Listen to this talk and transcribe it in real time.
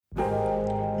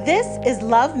This is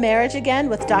Love Marriage Again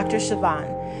with Dr.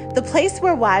 Siobhan, the place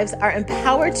where wives are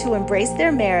empowered to embrace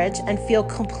their marriage and feel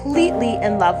completely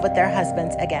in love with their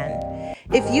husbands again.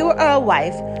 If you are a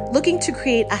wife looking to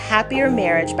create a happier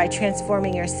marriage by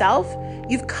transforming yourself,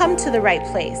 you've come to the right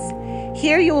place.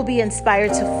 Here you will be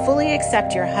inspired to fully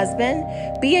accept your husband,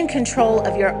 be in control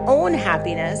of your own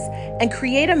happiness, and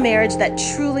create a marriage that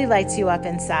truly lights you up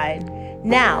inside.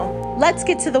 Now, let's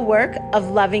get to the work of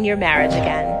loving your marriage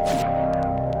again.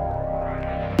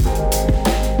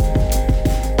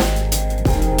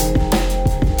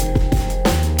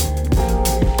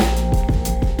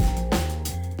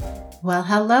 Well,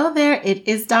 hello there. It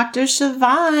is Dr.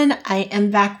 Siobhan. I am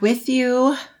back with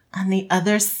you on the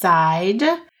other side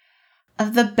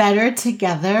of the Better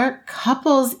Together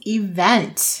couples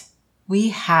event. We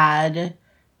had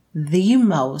the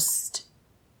most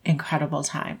incredible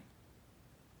time.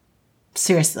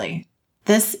 Seriously,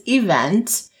 this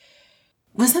event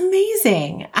was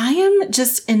amazing. I am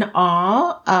just in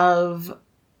awe of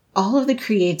all of the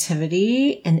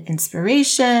creativity and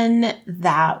inspiration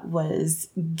that was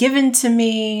given to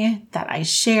me, that I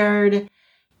shared,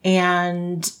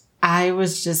 and I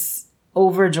was just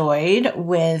overjoyed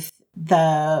with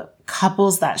the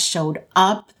couples that showed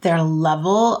up, their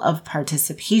level of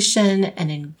participation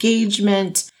and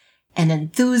engagement and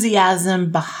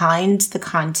enthusiasm behind the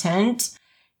content,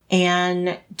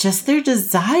 and just their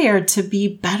desire to be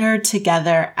better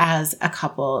together as a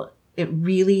couple. It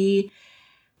really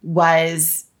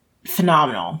was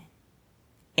phenomenal.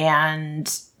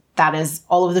 And that is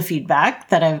all of the feedback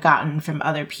that I've gotten from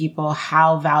other people,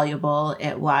 how valuable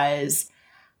it was,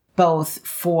 both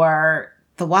for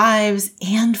the wives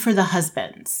and for the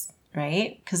husbands,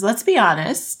 right? Because let's be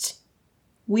honest,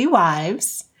 we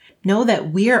wives know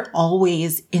that we're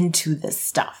always into this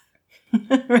stuff,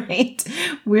 right?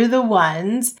 We're the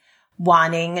ones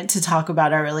wanting to talk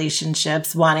about our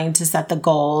relationships, wanting to set the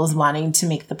goals, wanting to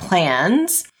make the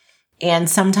plans. And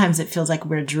sometimes it feels like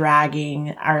we're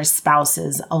dragging our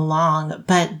spouses along,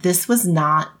 but this was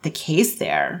not the case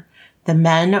there. The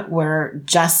men were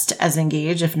just as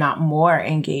engaged, if not more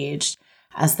engaged,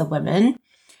 as the women.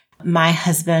 My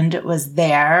husband was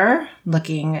there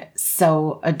looking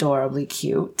so adorably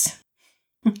cute.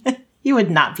 He would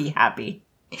not be happy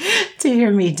to hear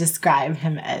me describe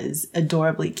him as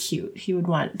adorably cute. He would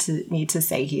want me to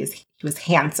say he was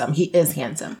handsome. He is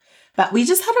handsome. But we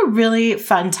just had a really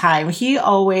fun time. He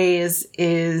always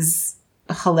is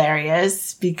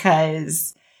hilarious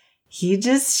because he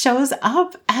just shows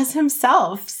up as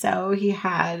himself. So he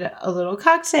had a little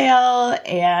cocktail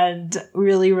and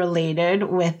really related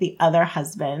with the other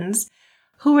husbands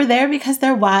who were there because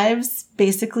their wives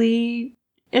basically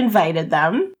invited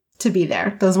them to be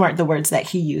there. Those weren't the words that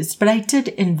he used, but I did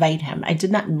invite him. I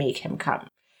did not make him come.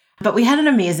 But we had an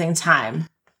amazing time.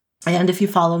 And if you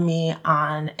follow me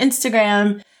on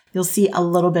Instagram, you'll see a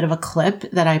little bit of a clip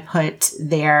that I put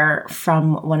there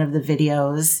from one of the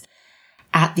videos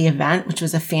at the event, which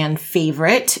was a fan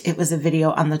favorite. It was a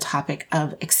video on the topic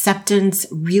of acceptance,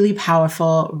 really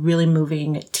powerful, really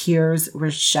moving. Tears were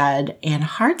shed and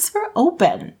hearts were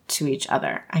open to each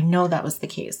other. I know that was the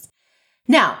case.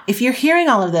 Now, if you're hearing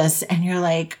all of this and you're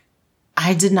like,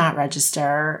 I did not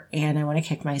register and I want to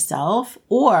kick myself,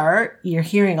 or you're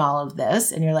hearing all of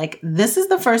this and you're like, this is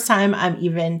the first time I'm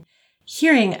even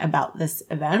hearing about this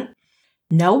event,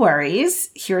 no worries.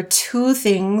 Here are two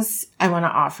things I want to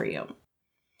offer you.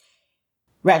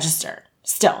 Register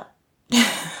still.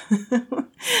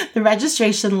 The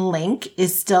registration link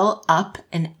is still up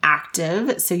and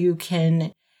active, so you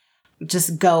can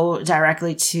just go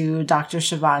directly to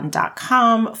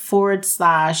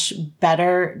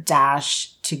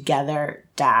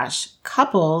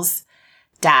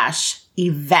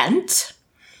drsiobhan.com/better-together-couples-event.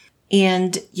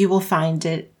 And you will find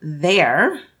it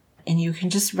there and you can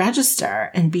just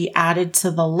register and be added to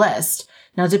the list.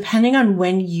 Now, depending on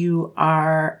when you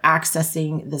are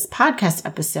accessing this podcast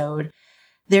episode,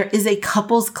 there is a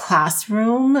couples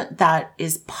classroom that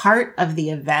is part of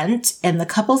the event, and the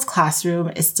couples classroom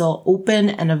is still open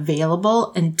and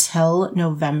available until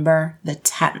November the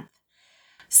 10th.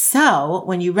 So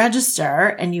when you register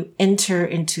and you enter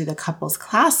into the couples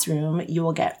classroom, you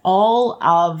will get all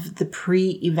of the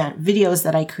pre-event videos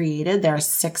that I created. There are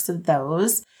 6 of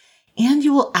those, and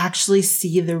you will actually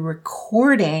see the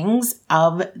recordings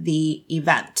of the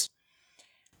event.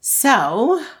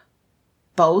 So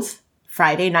both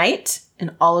Friday night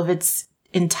in all of its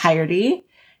entirety,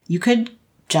 you could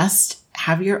just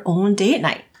have your own date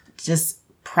night. Just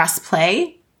press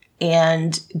play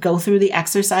and go through the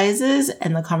exercises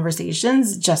and the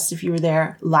conversations just if you were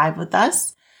there live with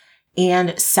us.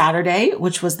 And Saturday,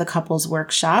 which was the couples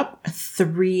workshop, a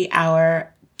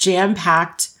 3-hour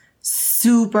jam-packed,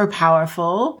 super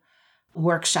powerful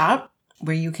workshop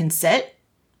where you can sit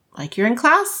like you're in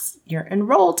class, you're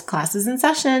enrolled, class is in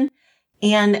session,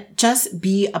 and just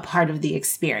be a part of the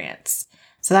experience.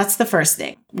 So that's the first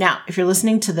thing. Now, if you're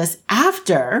listening to this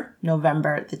after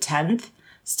November the 10th,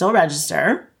 still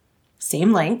register,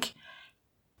 same link,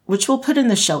 which we'll put in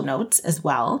the show notes as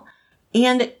well.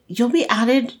 And you'll be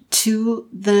added to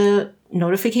the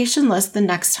notification list the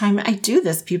next time I do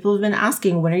this. People have been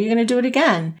asking, when are you going to do it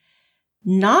again?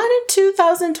 Not in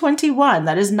 2021.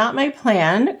 That is not my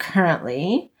plan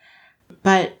currently.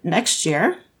 But next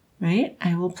year, right,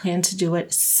 I will plan to do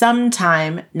it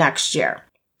sometime next year.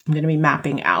 I'm going to be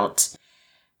mapping out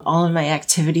all of my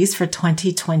activities for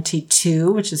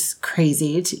 2022, which is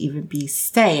crazy to even be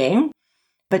saying.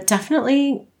 But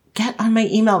definitely get on my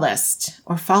email list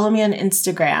or follow me on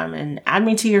Instagram and add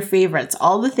me to your favorites,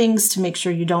 all the things to make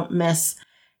sure you don't miss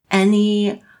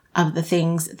any of the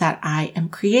things that I am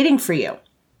creating for you.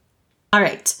 All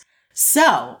right.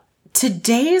 So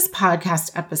today's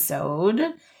podcast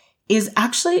episode is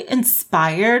actually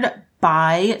inspired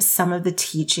by some of the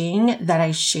teaching that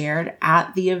I shared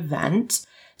at the event.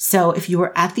 So if you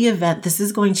were at the event, this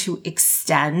is going to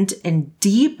extend and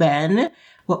deepen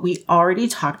what we already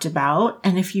talked about.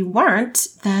 And if you weren't,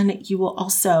 then you will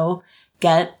also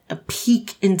get a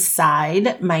peek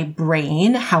inside my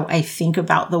brain, how I think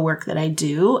about the work that I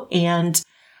do, and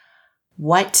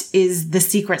what is the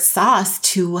secret sauce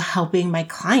to helping my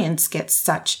clients get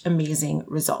such amazing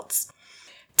results.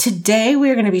 Today,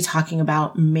 we're going to be talking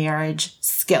about marriage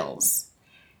skills.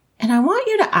 And I want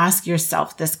you to ask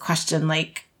yourself this question,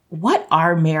 like, what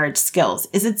are marriage skills?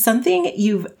 Is it something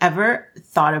you've ever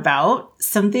thought about?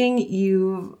 Something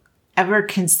you've ever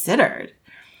considered?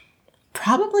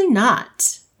 Probably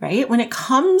not, right? When it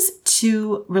comes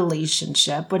to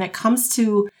relationship, when it comes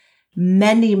to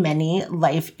many, many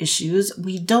life issues,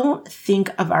 we don't think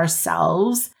of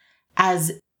ourselves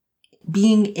as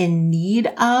being in need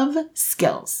of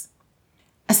skills,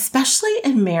 especially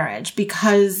in marriage,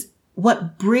 because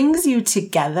what brings you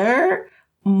together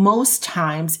most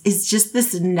times is just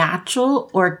this natural,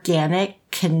 organic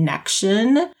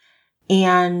connection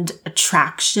and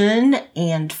attraction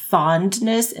and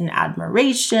fondness and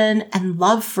admiration and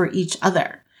love for each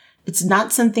other. It's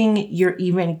not something you're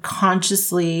even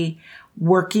consciously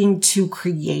working to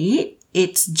create.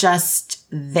 It's just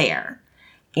there.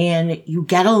 And you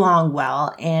get along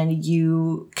well, and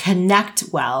you connect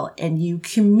well, and you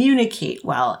communicate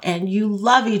well, and you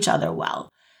love each other well.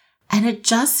 And it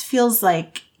just feels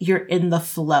like you're in the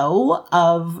flow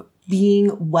of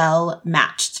being well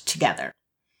matched together.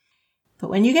 But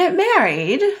when you get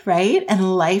married, right,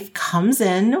 and life comes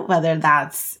in, whether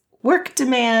that's work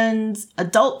demands,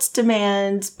 adult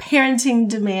demands, parenting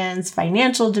demands,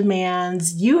 financial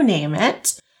demands, you name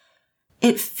it,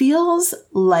 it feels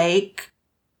like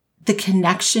the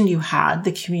connection you had,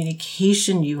 the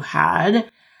communication you had,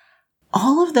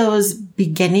 all of those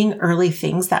beginning early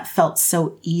things that felt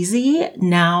so easy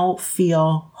now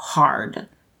feel hard.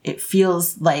 It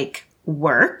feels like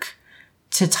work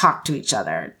to talk to each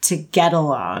other, to get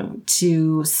along,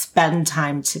 to spend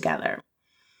time together.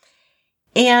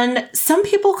 And some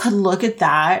people could look at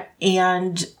that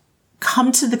and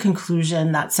come to the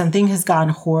conclusion that something has gone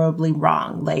horribly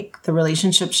wrong. Like the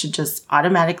relationship should just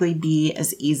automatically be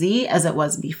as easy as it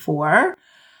was before,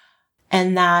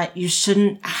 and that you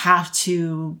shouldn't have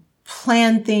to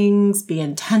plan things, be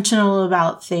intentional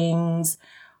about things,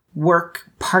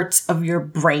 work parts of your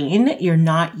brain you're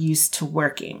not used to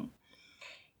working.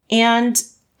 And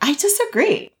I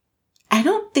disagree. I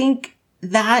don't think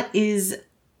that is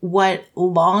what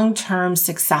long-term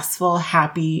successful,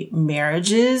 happy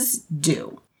marriages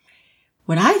do.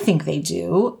 What I think they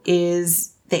do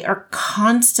is they are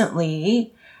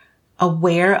constantly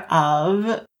aware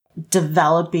of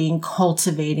developing,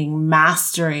 cultivating,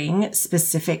 mastering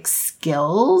specific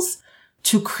skills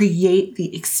to create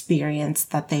the experience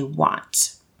that they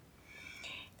want.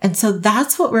 And so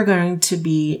that's what we're going to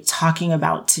be talking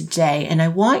about today. And I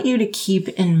want you to keep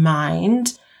in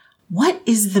mind, what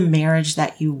is the marriage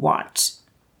that you want?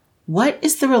 What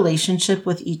is the relationship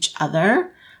with each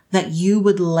other that you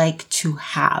would like to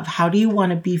have? How do you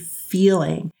want to be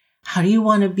feeling? How do you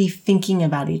want to be thinking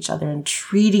about each other and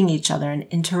treating each other and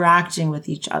interacting with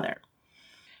each other?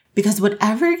 Because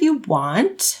whatever you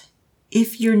want,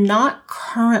 if you're not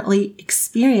currently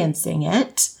experiencing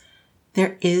it,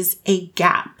 there is a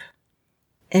gap.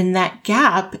 And that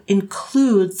gap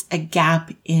includes a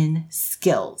gap in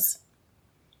skills.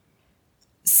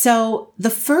 So the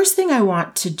first thing I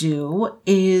want to do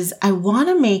is I want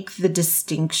to make the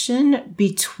distinction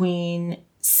between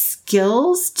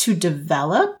skills to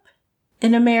develop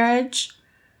in a marriage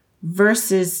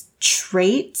versus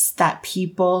traits that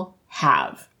people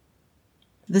have.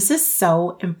 This is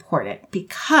so important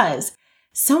because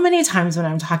so many times when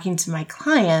I'm talking to my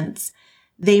clients,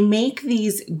 they make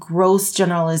these gross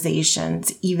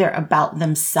generalizations either about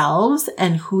themselves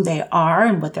and who they are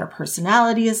and what their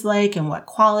personality is like and what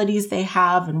qualities they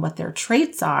have and what their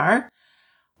traits are,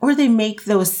 or they make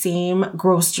those same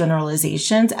gross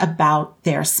generalizations about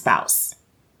their spouse,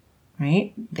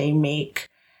 right? They make,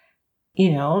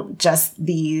 just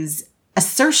these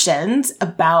assertions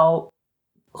about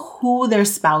who their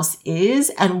spouse is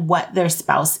and what their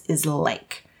spouse is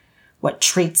like, what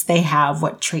traits they have,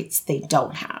 what traits they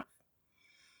don't have,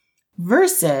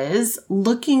 versus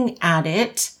looking at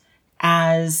it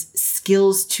as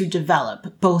skills to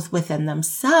develop both within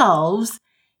themselves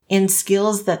and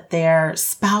skills that their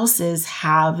spouses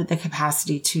have the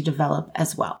capacity to develop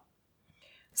as well.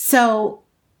 So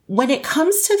when it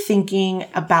comes to thinking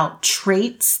about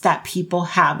traits that people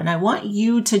have, and I want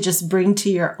you to just bring to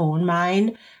your own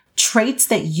mind traits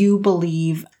that you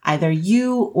believe either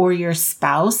you or your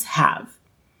spouse have,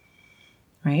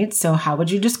 right? So how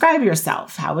would you describe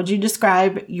yourself? How would you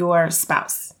describe your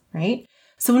spouse, right?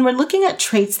 So when we're looking at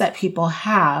traits that people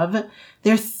have,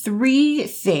 there are 3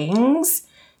 things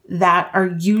that are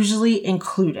usually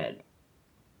included.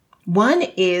 One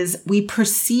is we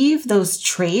perceive those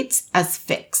traits as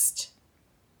fixed.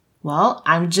 Well,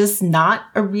 I'm just not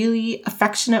a really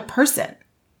affectionate person.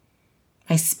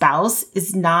 My spouse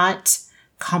is not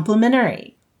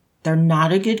complimentary. They're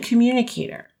not a good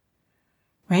communicator,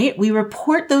 right? We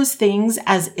report those things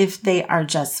as if they are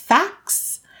just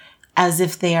facts, as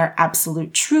if they are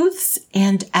absolute truths,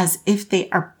 and as if they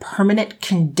are permanent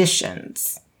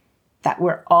conditions that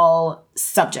we're all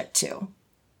subject to.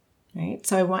 Right?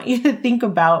 So I want you to think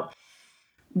about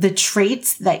the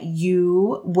traits that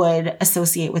you would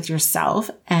associate with yourself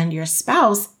and your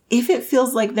spouse if it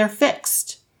feels like they're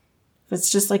fixed. If it's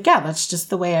just like, yeah, that's just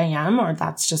the way I am, or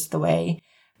that's just the way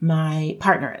my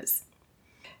partner is.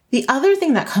 The other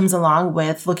thing that comes along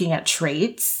with looking at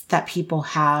traits that people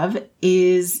have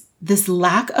is this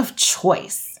lack of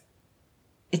choice.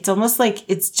 It's almost like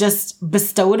it's just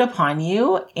bestowed upon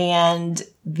you, and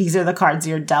these are the cards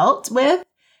you're dealt with.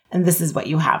 And this is what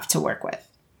you have to work with,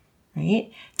 right?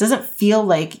 It doesn't feel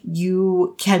like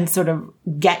you can sort of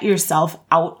get yourself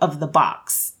out of the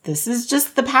box. This is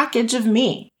just the package of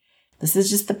me. This is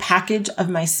just the package of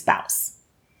my spouse.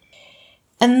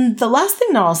 And the last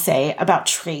thing that I'll say about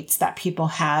traits that people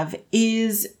have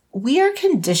is we are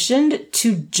conditioned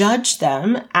to judge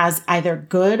them as either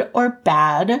good or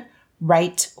bad,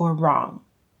 right or wrong,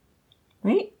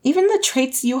 right? Even the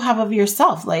traits you have of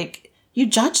yourself, like, you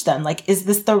judge them like, is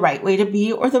this the right way to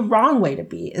be or the wrong way to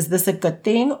be? Is this a good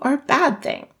thing or a bad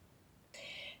thing?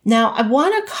 Now, I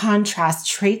want to contrast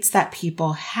traits that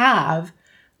people have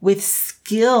with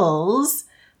skills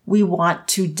we want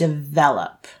to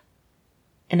develop.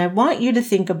 And I want you to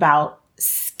think about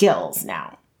skills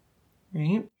now,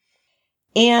 right?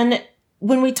 And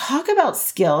when we talk about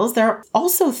skills, there are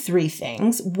also 3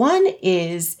 things. One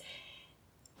is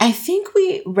I think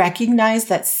we recognize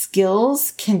that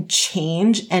skills can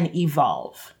change and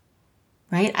evolve,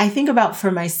 right? I think about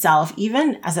for myself,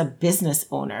 even as a business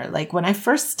owner, like when I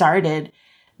first started,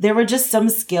 there were just some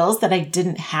skills that I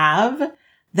didn't have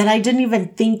that I didn't even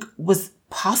think was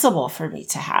possible for me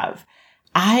to have.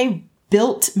 I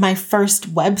built my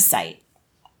first website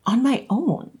on my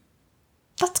own.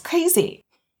 That's crazy.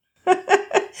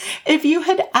 If you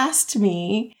had asked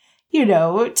me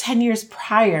 10 years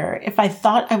prior, if I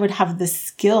thought I would have the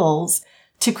skills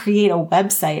to create a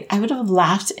website, I would have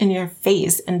laughed in your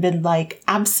face and been like,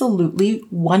 absolutely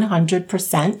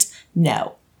 100%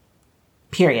 no.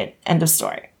 Period. End of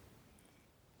story.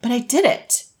 But I did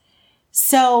it.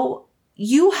 So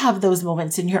you have those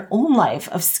moments in your own life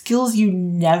of skills you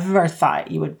never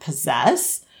thought you would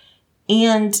possess.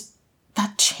 And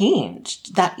that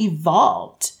changed, that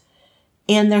evolved.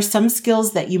 And there's some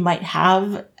skills that you might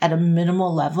have at a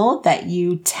minimal level that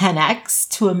you 10x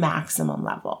to a maximum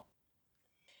level.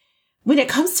 When it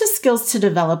comes to skills to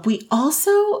develop, we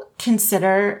also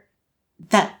consider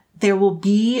that there will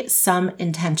be some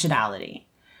intentionality,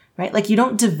 right? Like you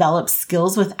don't develop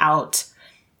skills without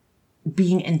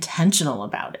being intentional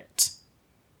about it,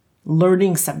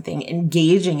 learning something,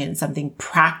 engaging in something,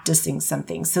 practicing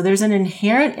something. So there's an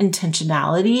inherent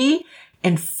intentionality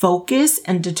and focus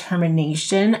and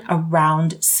determination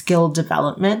around skill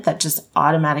development that just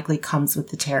automatically comes with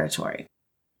the territory.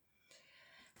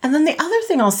 And then the other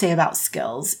thing I'll say about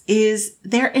skills is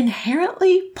they're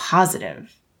inherently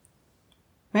positive,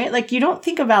 right? Like you don't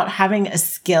think about having a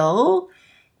skill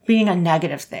being a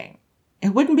negative thing. It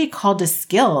wouldn't be called a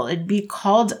skill. It'd be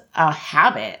called a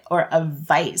habit or a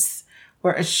vice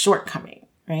or a shortcoming,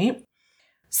 right?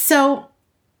 So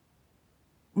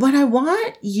what I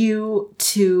want you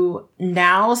to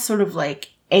now sort of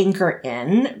like anchor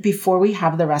in before we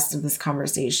have the rest of this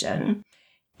conversation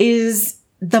is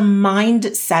the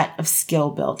mindset of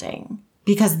skill building,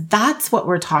 because that's what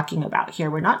we're talking about here.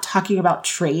 We're not talking about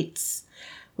traits.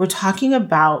 We're talking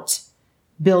about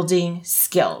building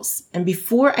skills. And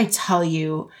before I tell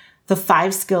you the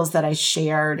 5 skills that I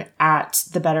shared at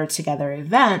the Better Together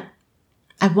event,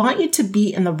 I want you to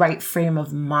be in the right frame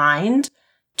of mind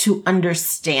to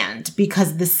understand,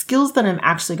 because the skills that I'm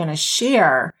actually going to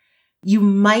share, you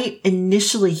might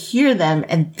initially hear them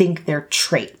and think they're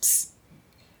traits,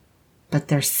 but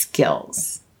they're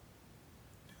skills,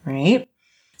 right?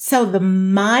 So the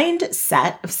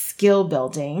mindset of skill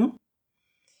building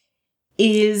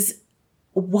is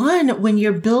one, when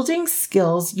you're building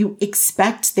skills, you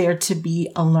expect there to be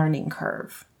a learning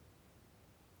curve,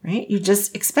 right? You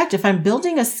just expect, if I'm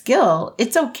building a skill,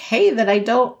 it's okay that I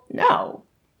don't know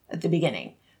at the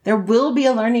beginning. There will be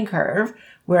a learning curve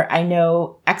where I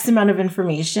know X amount of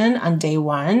information on day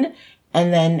 1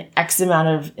 and then X amount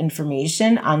of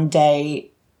information on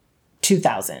day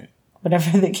 2000,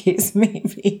 whatever the case may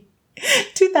be.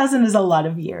 2000 is a lot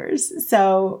of years.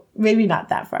 So maybe not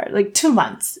that far, like 2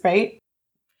 months, right?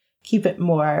 Keep it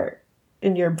more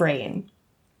in your brain.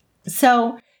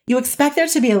 So you expect there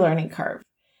to be a learning curve.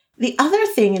 The other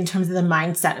thing in terms of the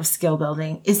mindset of skill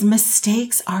building is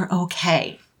mistakes are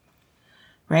okay,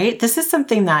 right? This is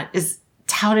something that is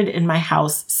touted in my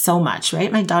house so much,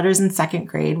 right? My daughter's in 2nd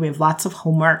grade. We have lots of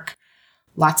homework,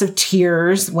 lots of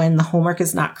tears when the homework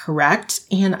is not correct.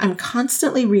 And I'm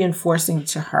constantly reinforcing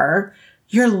to her,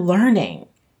 you're learning.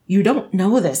 You don't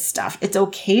know this stuff. It's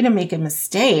okay to make a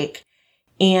mistake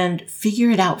and figure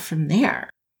it out from there.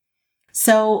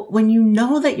 So when you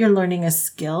know that you're learning a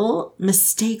skill,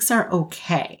 mistakes are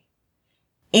okay.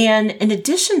 And in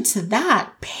addition to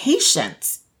that,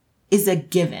 patience is a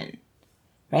given,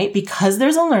 right? Because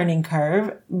there's a learning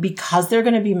curve, because there are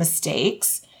going to be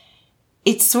mistakes,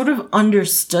 it's sort of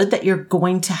understood that you're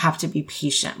going to have to be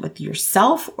patient with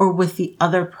yourself or with the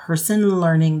other person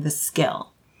learning the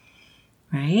skill,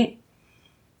 right?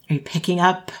 Are you picking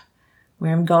up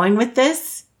where I'm going with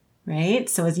this, right?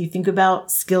 So as you think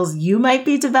about skills you might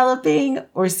be developing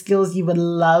or skills you would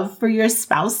love for your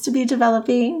spouse to be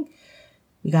developing,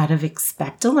 you got to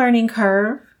expect a learning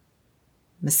curve.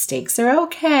 Mistakes are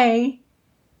okay.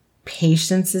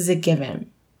 Patience is a given.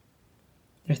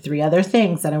 There are 3 other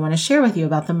things that I want to share with you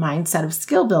about the mindset of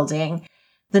skill building.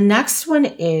 The next one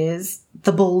is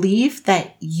the belief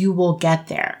that you will get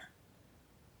there,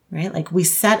 right? Like we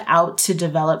set out to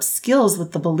develop skills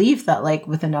with the belief that like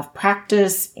with enough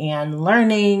practice and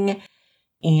learning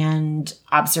and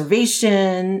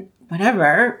observation,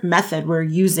 whatever method we're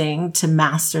using to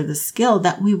master the skill,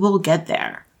 that we will get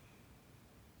there,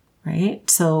 right?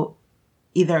 So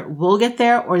either we'll get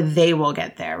there or they will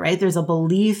get there, right? There's a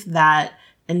belief that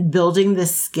in building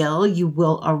this skill, you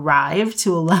will arrive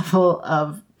to a level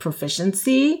of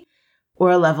proficiency or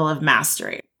a level of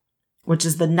mastery, which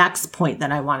is the next point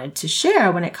that I wanted to share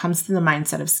when it comes to the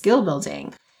mindset of skill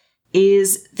building,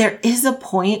 is there is a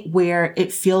point where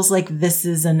it feels like this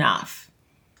is enough,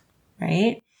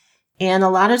 right? And a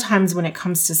lot of times when it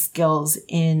comes to skills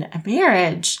in a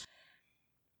marriage,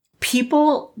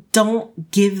 people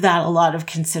don't give that a lot of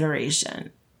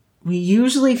consideration. We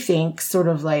usually think sort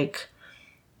of like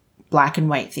black and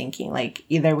white thinking, like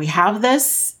either we have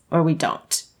this or we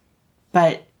don't.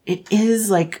 But it is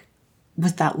like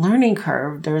with that learning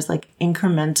curve, there's like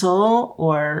incremental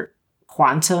or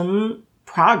quantum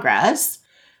progress,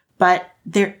 but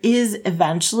there is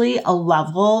eventually a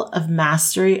level of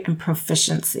mastery and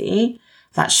proficiency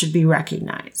that should be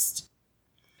recognized.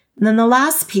 And then the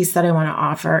last piece that I want to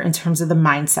offer in terms of the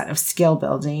mindset of skill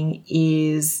building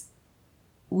is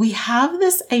we have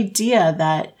this idea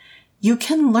that you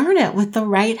can learn it with the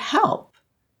right help,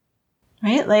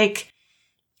 right? Like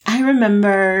I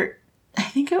remember, I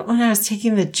think when I was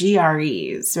taking the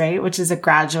GREs, right, which is a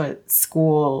graduate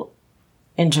school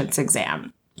entrance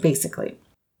exam, basically.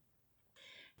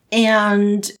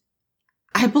 And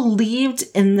I believed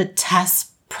in the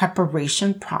test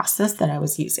preparation process that I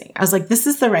was using. I was like, this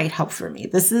is the right help for me.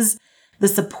 This is the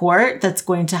support that's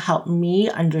going to help me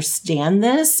understand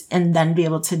this and then be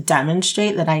able to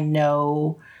demonstrate that I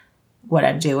know what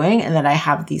I'm doing and that I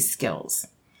have these skills.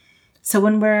 So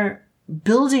when we're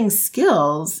building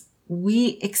skills,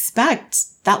 we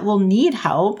expect that we'll need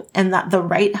help and that the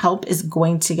right help is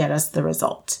going to get us the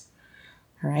result.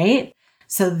 All right.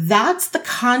 So that's the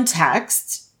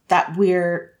context that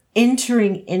we're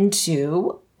entering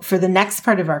into for the next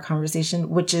part of our conversation,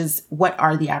 which is what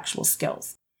are the actual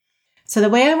skills? So the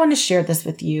way I want to share this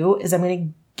with you is I'm going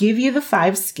to give you the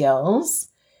 5 skills,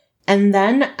 and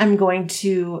then I'm going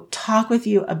to talk with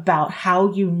you about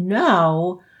how you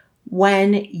know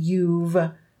when you've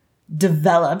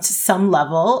developed some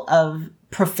level of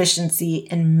proficiency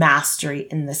and mastery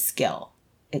in the skill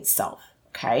itself.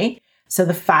 Okay. So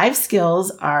the 5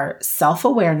 skills are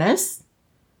self-awareness,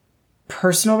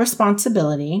 personal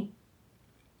responsibility,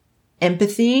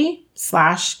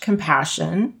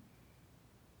 empathy/compassion,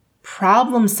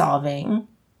 problem solving,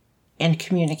 and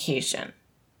communication.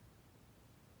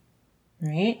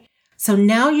 Right? So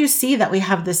now you see that we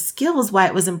have the skills, why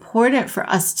it was important for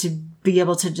us to be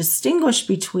able to distinguish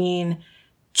between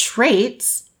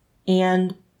traits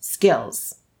and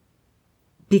skills.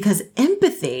 Because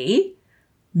empathy,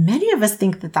 many of us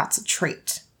think that that's a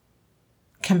trait.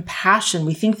 Compassion,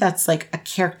 we think that's like a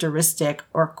characteristic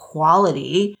or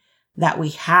quality that we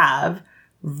have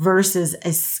versus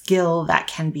a skill that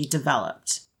can be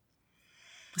developed.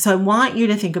 So I want you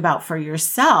to think about for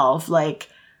yourself, like,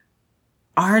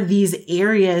 are these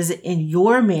areas in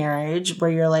your marriage where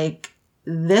you're like,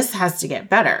 this has to get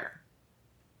better?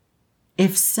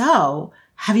 If so,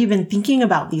 have you been thinking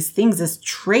about these things as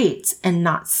traits and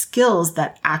not skills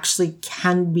that actually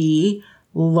can be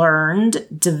learned,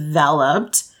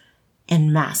 developed,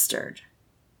 and mastered?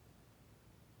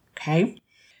 Okay.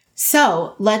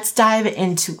 So let's dive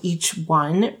into each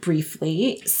one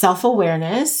briefly.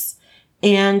 Self-awareness.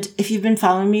 And if you've been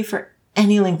following me for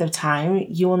any length of time,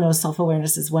 you will know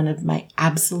self-awareness is one of my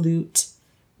absolute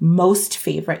most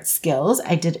favorite skills.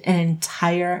 I did an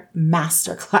entire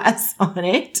masterclass on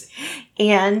it,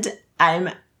 and I'm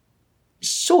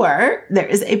sure there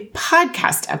is a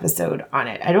podcast episode on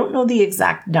it. I don't know the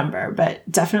exact number, but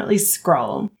definitely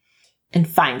scroll and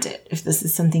find it if this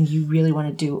is something you really want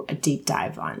to do a deep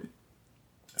dive on.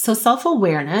 So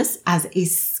self-awareness as a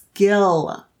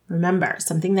skill, remember,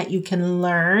 something that you can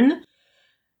learn,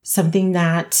 something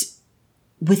that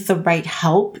with the right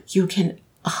help, you can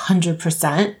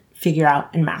 100% figure out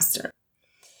and master.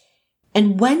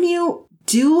 And when you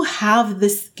do have the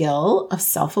skill of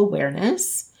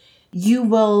self-awareness, you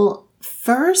will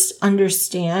first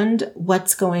understand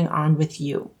what's going on with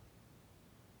you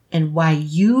and why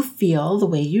you feel the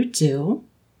way you do,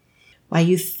 why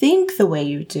you think the way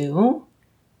you do,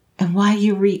 and why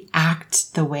you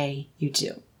react the way you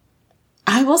do.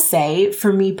 I will say,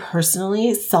 for me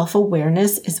personally,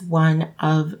 self-awareness is one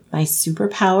of my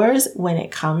superpowers when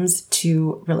it comes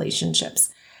to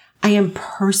relationships. I am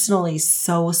personally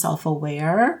so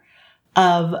self-aware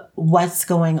of what's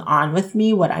going on with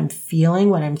me, what I'm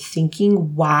feeling, what I'm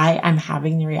thinking, why I'm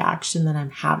having the reaction that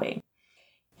I'm having.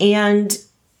 And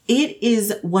it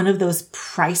is one of those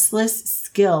priceless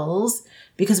skills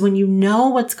because when you know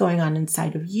what's going on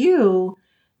inside of you,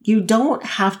 you don't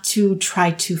have to try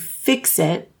to fix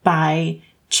it by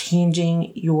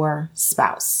changing your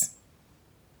spouse.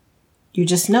 You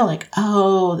just know, like,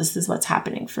 oh, this is what's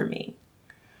happening for me.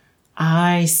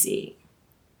 I see.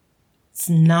 It's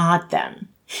not them.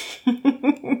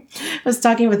 I was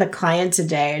talking with a client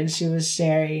today and she was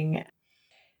sharing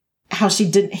how she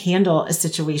didn't handle a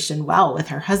situation well with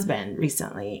her husband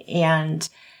recently. And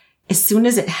as soon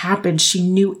as it happened, she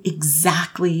knew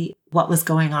exactly what was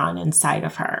going on inside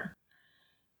of her.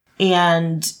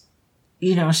 And,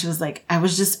 she was like, I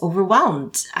was just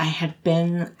overwhelmed. I had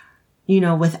been,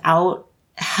 without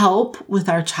help with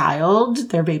our child.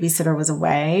 Their babysitter was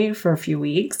away for a few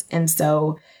weeks. And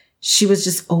so she was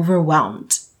just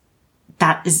overwhelmed.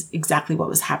 That is exactly what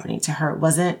was happening to her. It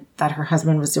wasn't that her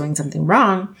husband was doing something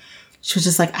wrong. She was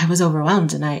just like, I was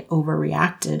overwhelmed and I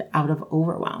overreacted out of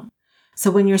overwhelm. So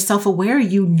when you're self-aware,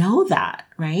 you know that,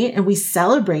 right? And we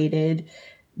celebrated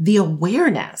the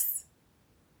awareness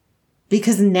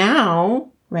because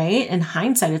now, right, in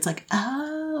hindsight, it's like,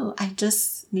 oh, I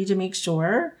just need to make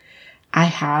sure I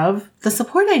have the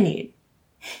support I need,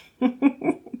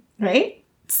 right?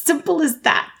 Simple as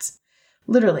that.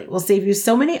 Literally, will save you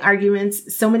so many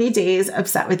arguments, so many days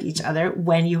upset with each other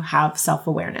when you have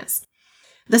self-awareness.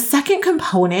 The second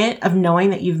component of knowing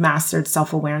that you've mastered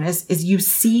self-awareness is you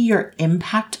see your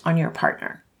impact on your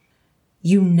partner.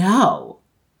 You know,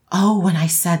 oh, when I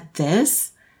said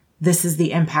this is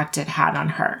the impact it had on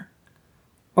her.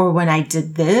 Or when I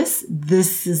did this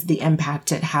is the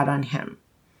impact it had on him.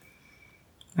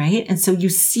 Right? And so you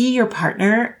see your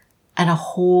partner at a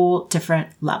whole different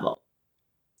level.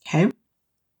 Okay?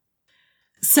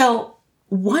 So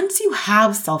once you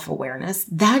have self-awareness,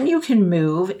 then you can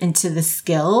move into the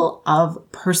skill of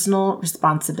personal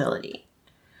responsibility,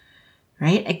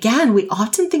 right? Again, we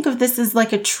often think of this as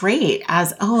like a trait,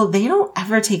 as, oh, they don't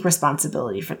ever take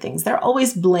responsibility for things. They're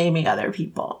always blaming other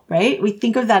people, right? We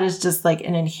think of that as just like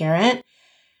an inherent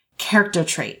character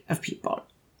trait of people.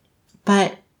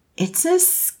 But it's a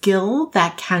skill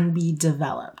that can be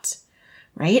developed,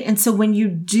 right? And so when you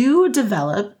do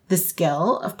develop the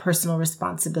skill of personal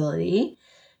responsibility,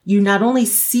 you not only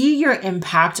see your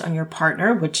impact on your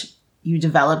partner, which you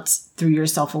developed through your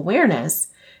self-awareness,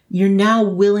 you're now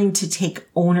willing to take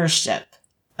ownership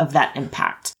of that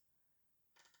impact,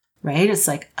 right? It's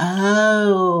like,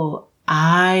 oh,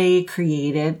 I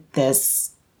created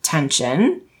this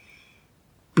tension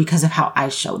because of how I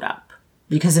showed up,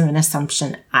 because of an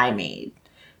assumption I made,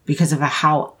 because of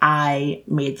how I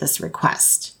made this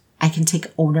request. I can take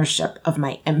ownership of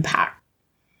my impact.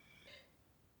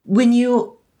 When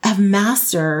you have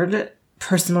mastered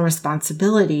personal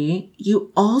responsibility,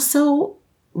 you also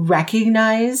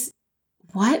recognize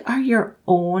what are your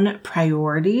own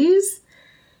priorities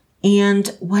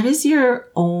and what is your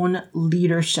own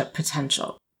leadership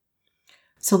potential.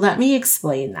 So let me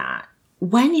explain that.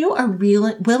 When you are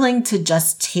willing to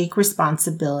just take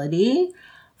responsibility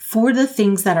for the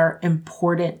things that are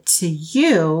important to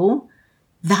you,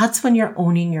 that's when you're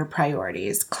owning your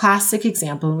priorities. Classic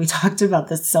example, and we talked about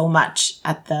this so much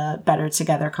at the Better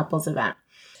Together Couples event.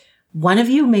 One of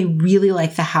you may really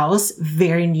like the house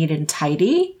very neat and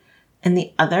tidy, and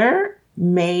the other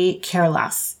may care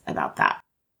less about that.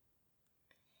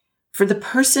 For the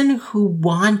person who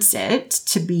wants it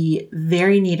to be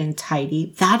very neat and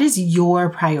tidy, that is your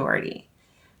priority.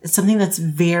 It's something that's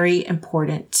very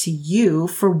important to you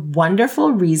for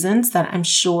wonderful reasons that I'm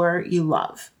sure you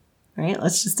love, right?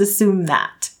 Let's just assume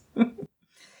that.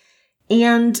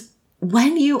 And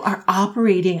when you are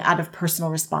operating out of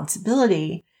personal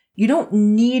responsibility, you don't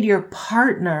need your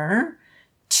partner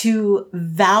to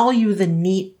value the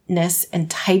neatness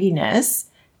and tidiness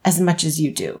as much as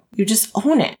you do. You just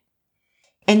own it.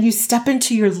 And you step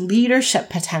into your leadership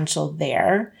potential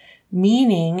there,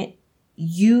 meaning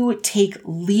you take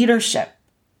leadership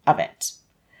of it.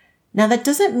 Now, that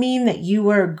doesn't mean that you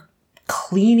are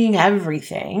cleaning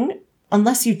everything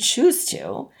unless you choose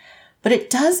to, but it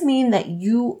does mean that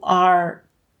you are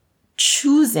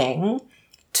choosing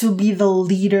to be the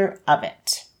leader of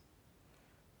it,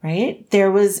 right? There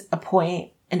was a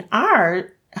point in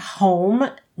our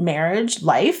home, marriage,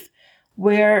 life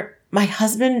where my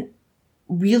husband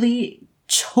really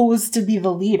chose to be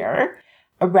the leader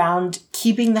around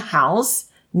keeping the house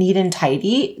neat and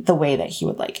tidy the way that he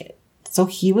would like it. So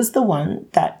he was the one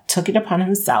that took it upon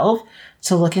himself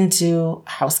to look into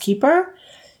housekeeper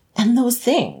and those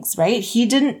things, right? He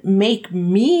didn't make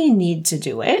me need to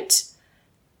do it.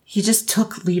 He just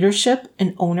took leadership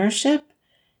and ownership,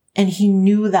 and he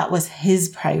knew that was his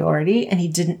priority and he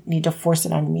didn't need to force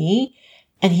it on me,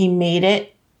 and he made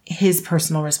it his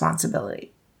personal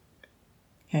responsibility.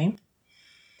 Okay.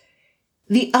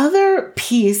 The other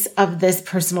piece of this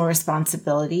personal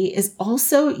responsibility is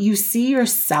also you see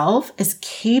yourself as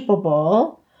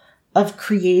capable of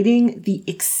creating the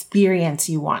experience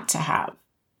you want to have.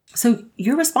 So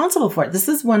you're responsible for it. This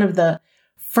is one of the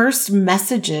first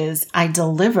messages I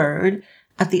delivered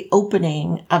at the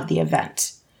opening of the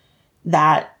event,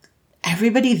 that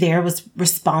everybody there was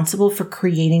responsible for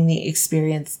creating the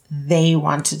experience they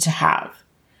wanted to have.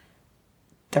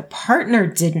 Their partner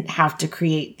didn't have to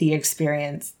create the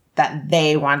experience that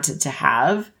they wanted to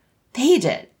have. They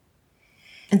did.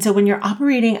 And so when you're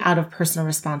operating out of personal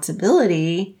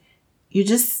responsibility, you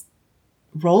just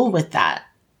roll with that.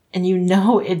 And you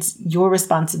know it's your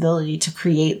responsibility to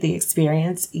create the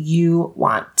experience you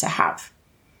want to have,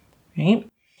 right?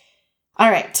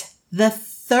 All right. The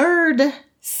third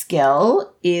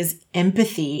skill is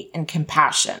empathy and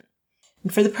compassion.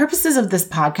 And for the purposes of this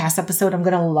podcast episode, I'm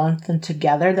going to lump them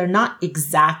together. They're not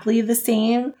exactly the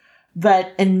same,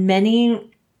 but in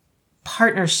many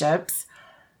partnerships,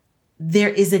 there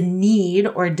is a need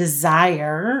or a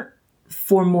desire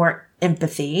for more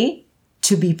empathy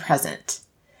to be present.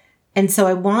 And so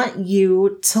I want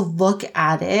you to look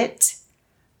at it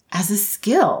as a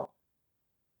skill,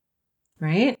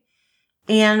 right?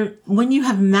 And when you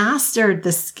have mastered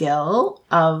the skill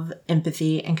of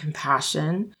empathy and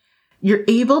compassion, you're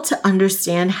able to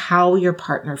understand how your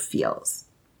partner feels.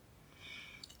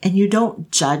 And you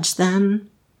don't judge them,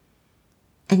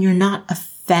 and you're not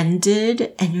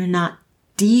offended, and you're not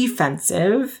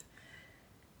defensive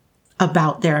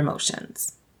about their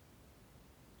emotions.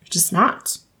 You're just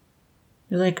not.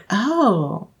 You're like,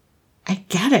 oh, I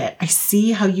get it. I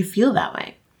see how you feel that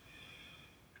way.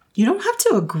 You don't have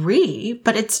to agree,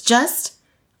 but it's just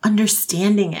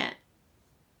understanding it,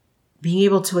 being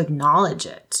able to acknowledge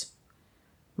it,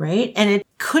 right? And it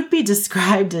could be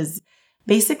described as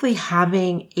basically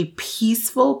having a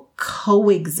peaceful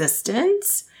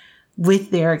coexistence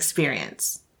with their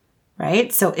experience,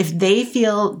 right? So if they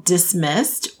feel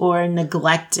dismissed or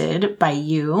neglected by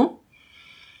you,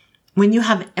 when you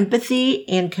have empathy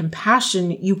and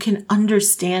compassion, you can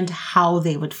understand how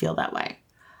they would feel that way.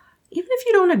 Even if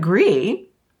you don't agree,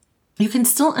 you can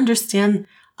still understand,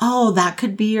 oh, that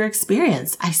could be your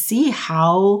experience. I see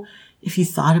how, if you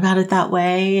thought about it that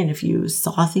way and if you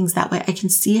saw things that way, I can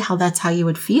see how that's how you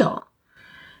would feel.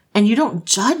 And you don't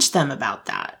judge them about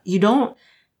that. You don't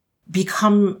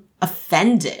become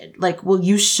offended. Like, well,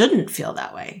 you shouldn't feel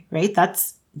that way, right?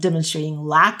 That's demonstrating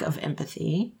lack of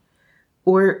empathy.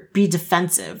 Or be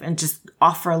defensive and just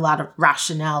offer a lot of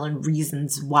rationale and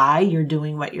reasons why you're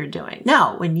doing what you're doing.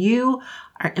 No, when you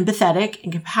are empathetic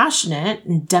and compassionate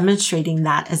and demonstrating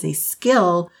that as a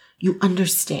skill, you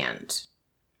understand.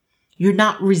 You're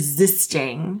not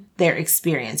resisting their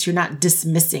experience. You're not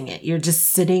dismissing it. You're just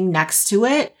sitting next to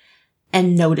it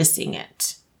and noticing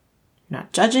it. You're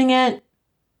not judging it.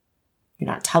 You're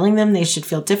not telling them they should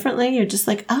feel differently. You're just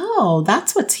like, oh,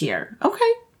 that's what's here.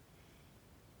 Okay.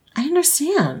 I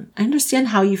understand. I understand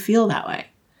how you feel that way,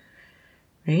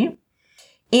 right?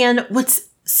 And what's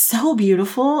so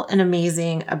beautiful and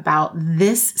amazing about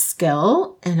this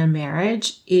skill in a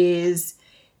marriage is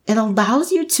it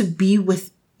allows you to be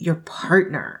with your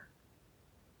partner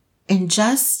and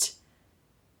just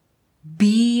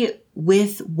be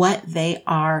with what they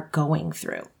are going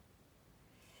through.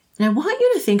 And I want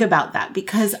you to think about that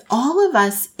because all of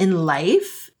us in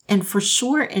life, and for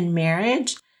sure in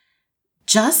marriage,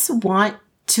 just want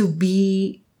to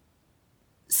be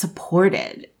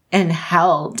supported and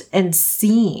held and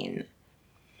seen.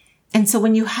 And so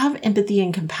when you have empathy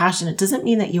and compassion, it doesn't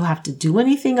mean that you have to do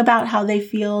anything about how they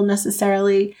feel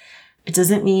necessarily. It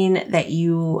doesn't mean that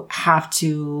you have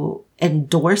to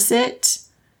endorse it.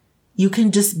 You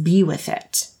can just be with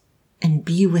it and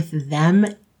be with them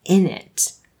in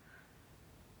it.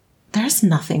 There's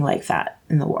nothing like that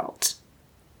in the world,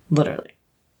 literally.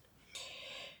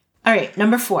 All right,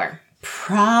 number 4,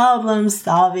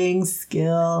 problem-solving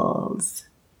skills.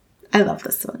 I love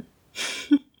this one.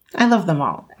 I love them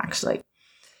all, actually.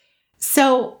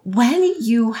 So when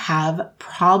you have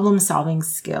problem-solving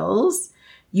skills,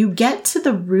 you get to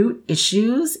the root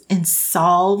issues and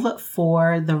solve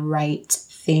for the right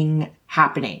thing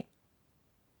happening.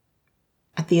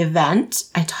 At the event,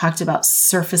 I talked about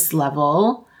surface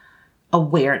level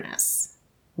awareness,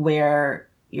 where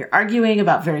you're arguing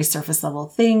about very surface level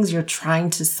things. You're trying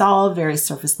to solve very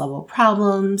surface level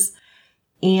problems,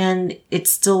 and it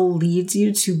still leads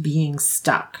you to being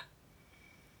stuck.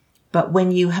 But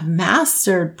when you have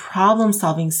mastered problem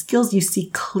solving skills, you see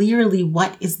clearly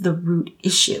what is the root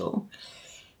issue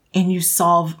and you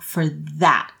solve for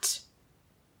that,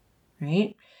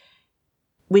 right?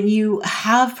 When you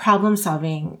have problem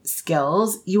solving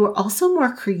skills, you are also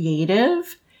more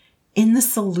creative in the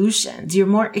solutions. You're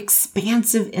more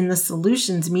expansive in the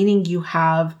solutions, meaning you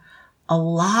have a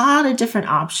lot of different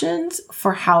options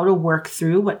for how to work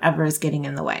through whatever is getting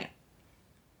in the way.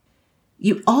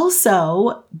 You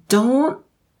also don't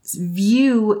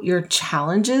view your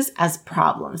challenges as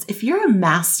problems. If you're a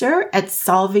master at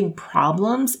solving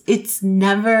problems, it's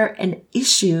never an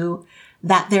issue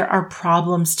that there are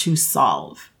problems to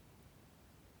solve.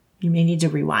 You may need to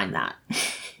rewind that.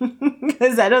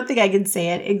 Because I don't think I can say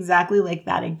it exactly like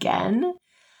that again.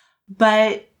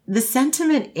 But the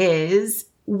sentiment is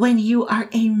when you are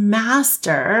a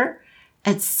master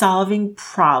at solving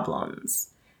problems,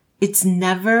 it's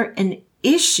never an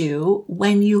issue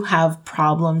when you have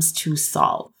problems to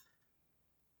solve.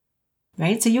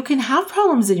 Right? So you can have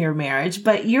problems in your marriage,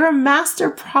 but you're a master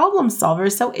problem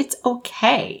solver, so it's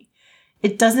okay.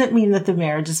 It doesn't mean that the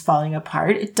marriage is falling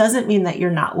apart. It doesn't mean that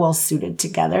you're not well suited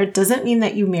together. It doesn't mean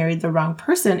that you married the wrong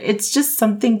person. It's just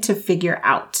something to figure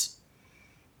out.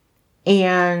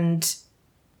 And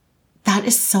that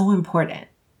is so important,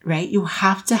 right? You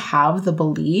have to have the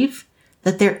belief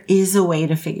that there is a way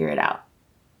to figure it out.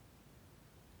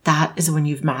 That is when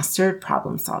you've mastered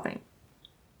problem solving.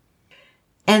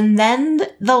 And then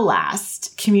the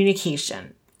last,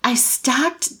 communication. I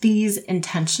stacked these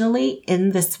intentionally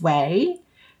in this way,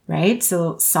 right?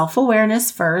 So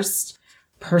self-awareness first,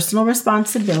 personal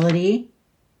responsibility,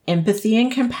 empathy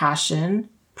and compassion,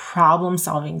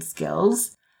 problem-solving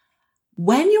skills.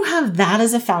 When you have that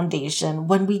as a foundation,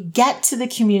 when we get to the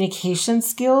communication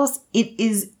skills, it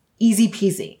is easy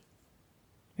peasy,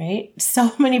 right?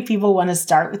 So many people want to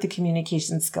start with the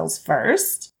communication skills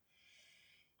first,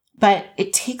 but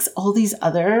it takes all these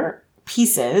other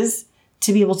pieces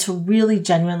to be able to really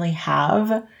genuinely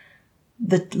have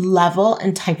the level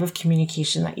and type of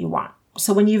communication that you want.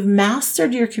 So when you've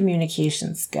mastered your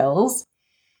communication skills,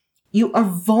 you are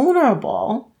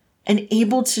vulnerable and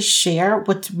able to share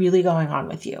what's really going on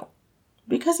with you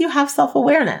because you have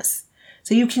self-awareness.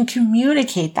 So you can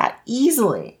communicate that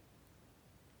easily,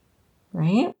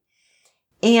 right?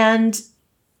 And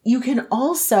you can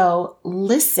also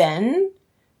listen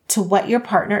to what your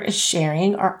partner is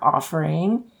sharing or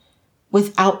offering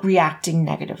without reacting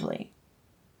negatively,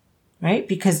 right?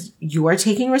 Because you're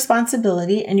taking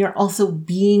responsibility and you're also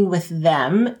being with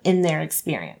them in their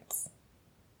experience.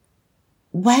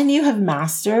 When you have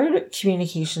mastered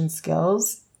communication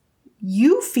skills,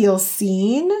 you feel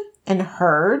seen and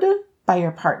heard by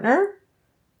your partner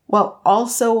while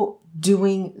also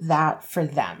doing that for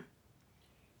them,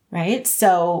 right?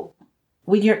 So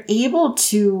when you're able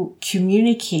to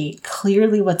communicate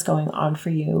clearly what's going on for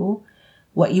you,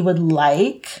 what you would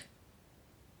like,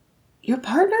 your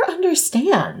partner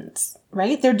understands,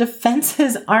 right? Their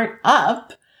defenses aren't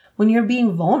up when you're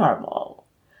being vulnerable.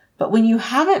 But when you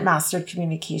haven't mastered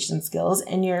communication skills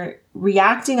and you're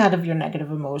reacting out of your negative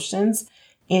emotions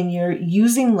and you're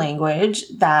using language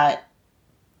that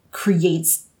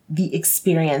creates the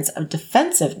experience of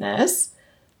defensiveness,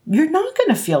 you're not going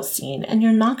to feel seen and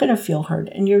you're not going to feel heard.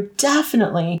 And you're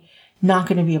definitely not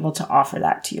going to be able to offer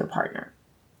that to your partner.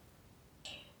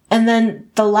 And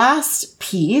then the last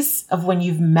piece of when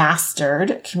you've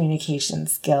mastered communication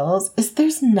skills is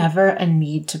there's never a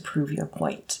need to prove your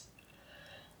point.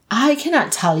 I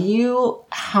cannot tell you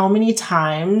how many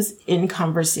times in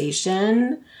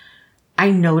conversation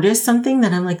I notice something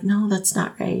that I'm like, no, that's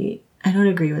not right. I don't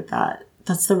agree with that.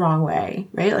 That's the wrong way,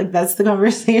 right? Like that's the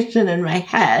conversation in my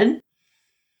head.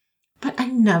 But I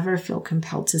never feel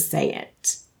compelled to say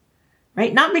it,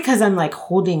 right? Not because I'm like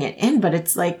holding it in, but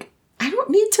it's like, I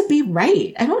don't need to be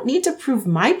right. I don't need to prove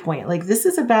my point. Like this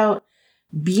is about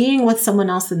being with someone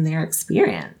else in their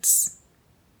experience.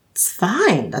 It's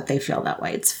fine that they feel that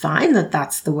way. It's fine that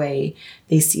that's the way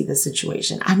they see the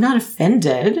situation. I'm not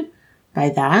offended by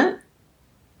that.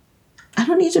 I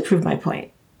don't need to prove my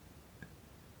point.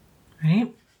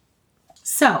 Right?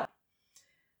 So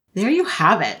there you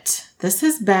have it. This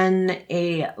has been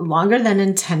a longer than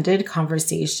intended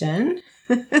conversation,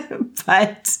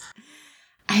 but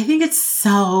I think it's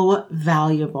so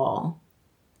valuable.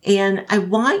 And I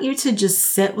want you to just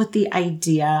sit with the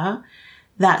idea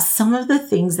that some of the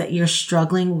things that you're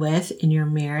struggling with in your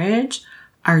marriage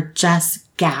are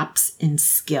just gaps in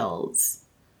skills.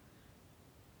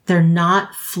 They're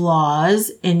not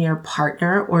flaws in your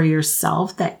partner or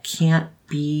yourself that can't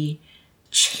be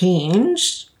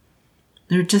changed.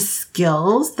 They're just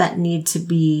skills that need to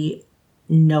be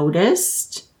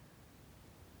noticed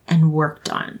and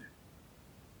worked on.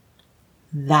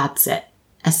 That's it.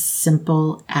 As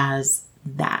simple as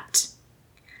that.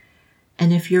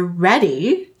 And if you're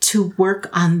ready to work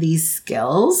on these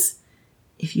skills,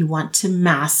 if you want to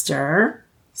master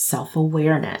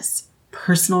self-awareness,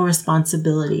 personal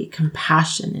responsibility,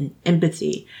 compassion and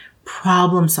empathy,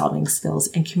 problem-solving skills,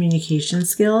 and communication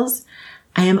skills,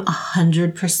 I am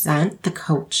 100% the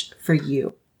coach for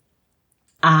you.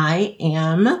 I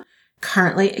am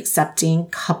currently accepting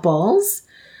couples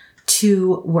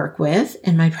to work with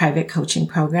in my private coaching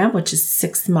program, which is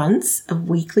 6 months of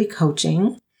weekly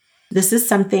coaching. This is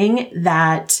something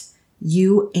that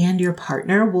you and your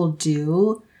partner will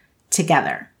do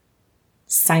together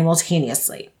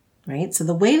simultaneously, right? So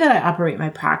the way that I operate my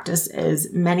practice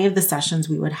is many of the sessions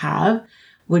we would have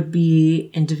would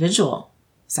be individual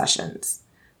sessions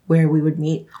where we would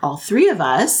meet all three of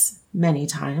us many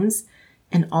times,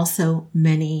 and also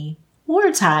many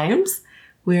more times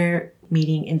we're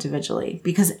meeting individually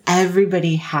because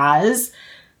everybody has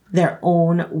their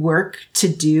own work to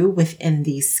do within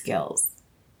these skills.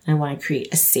 I want to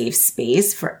create a safe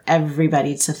space for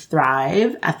everybody to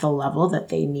thrive at the level that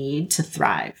they need to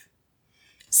thrive.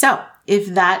 So if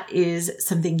that is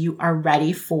something you are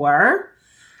ready for,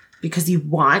 because you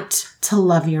want to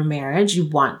love your marriage, you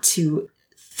want to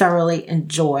thoroughly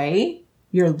enjoy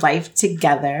your life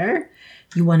together,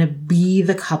 you want to be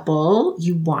the couple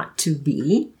you want to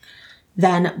be,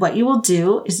 then what you will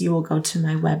do is you will go to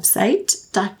my website,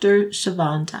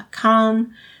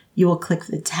 drsiobhan.com. You will click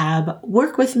the tab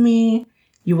Work With Me.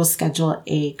 You will schedule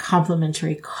a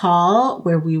complimentary call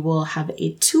where we will have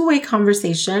a two-way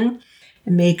conversation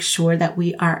and make sure that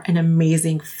we are an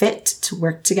amazing fit to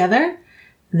work together.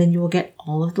 And then you will get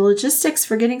all of the logistics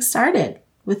for getting started.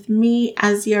 with me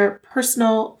as your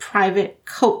personal private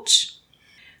coach.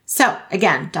 So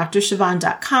again,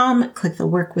 drsiobhan.com, click the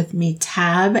Work With Me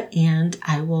tab, and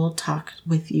I will talk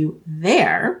with you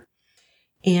there.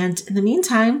 And in the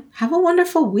meantime, have a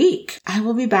wonderful week. I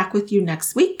will be back with you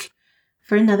next week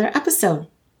for another episode.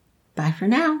 Bye for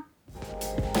now.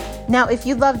 Now, if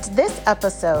you loved this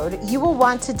episode, you will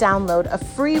want to download a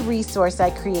free resource I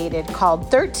created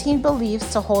called 13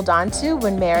 Beliefs to Hold On To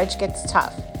When Marriage Gets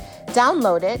Tough.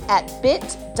 Download it at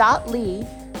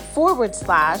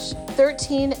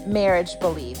bit.ly/13 marriage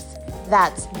beliefs.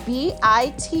 That's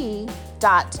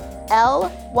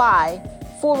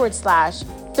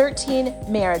bit.ly/13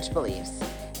 marriage beliefs.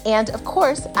 And of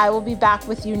course, I will be back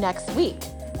with you next week.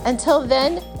 Until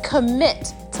then,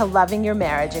 commit to loving your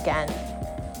marriage again.